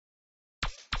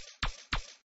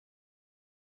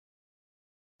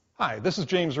Hi, this is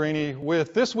James Reaney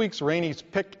with this week's Reaney's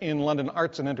Pick in London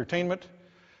Arts and Entertainment.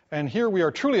 And here we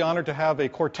are truly honored to have a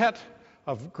quartet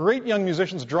of great young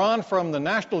musicians drawn from the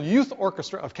National Youth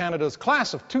Orchestra of Canada's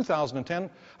class of 2010,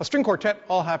 a string quartet.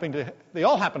 They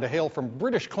all happen to hail from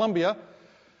British Columbia,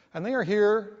 and they are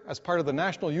here as part of the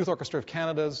National Youth Orchestra of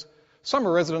Canada's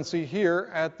summer residency here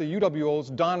at the UWO's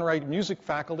Don Wright Music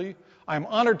Faculty. I'm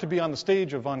honored to be on the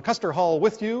stage of Von Custer Hall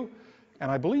with you, and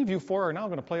I believe you four are now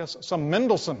going to play us some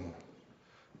Mendelssohn.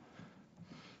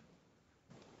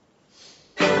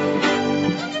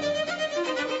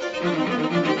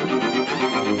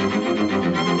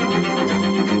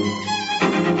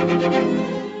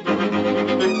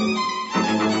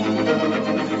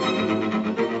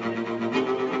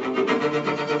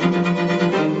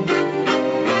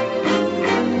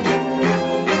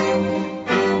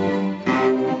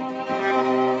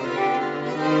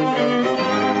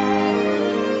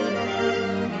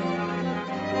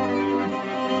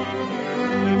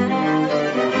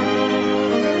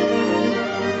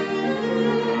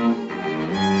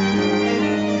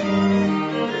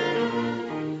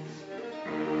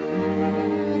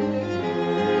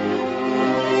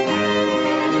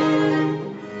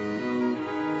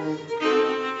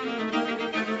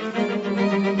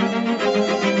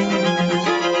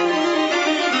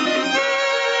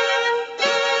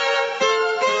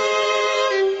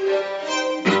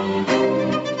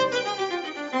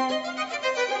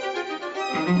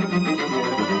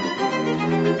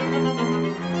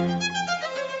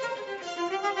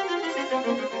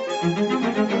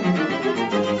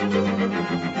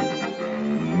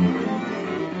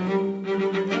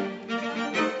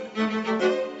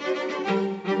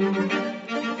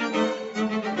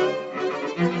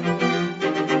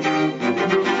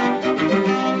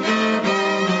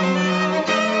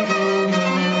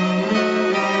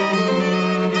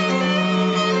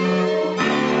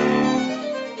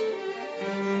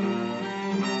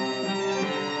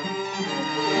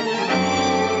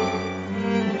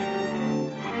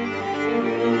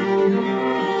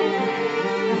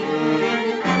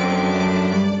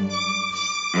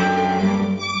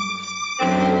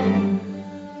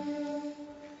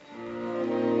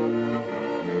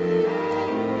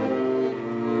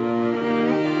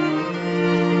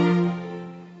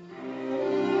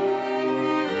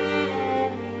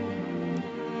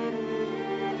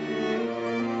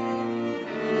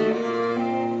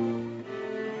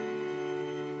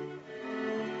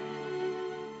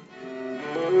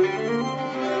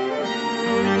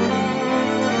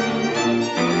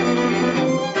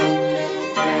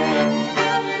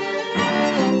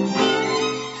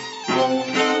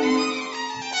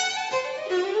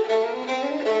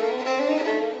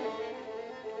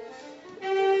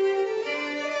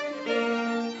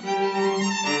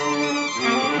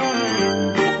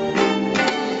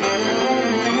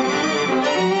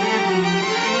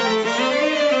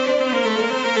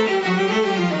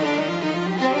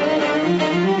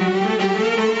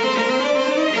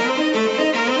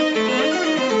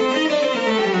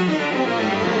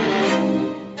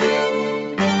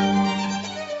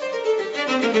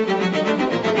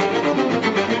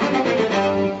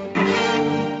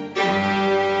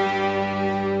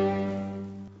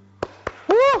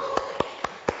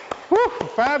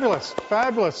 Fabulous,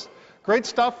 fabulous. Great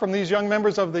stuff from these young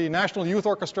members of the National Youth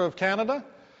Orchestra of Canada.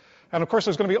 And of course,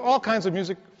 there's going to be all kinds of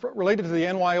music related to the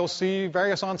NYOC,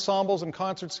 various ensembles and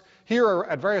concerts here or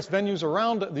at various venues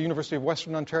around the University of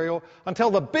Western Ontario until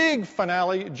the big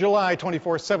finale, July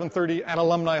 24th, 7:30 at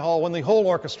Alumni Hall, when the whole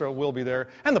orchestra will be there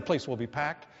and the place will be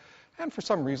packed. And for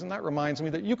some reason, that reminds me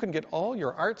that you can get all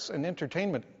your arts and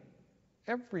entertainment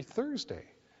every Thursday.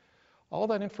 All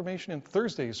that information in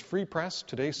Thursday's Free Press,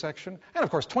 Today section, and of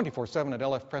course 24/7 at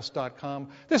lfpress.com.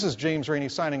 This is James Reaney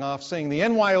signing off, saying the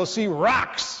NYOC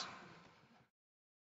rocks!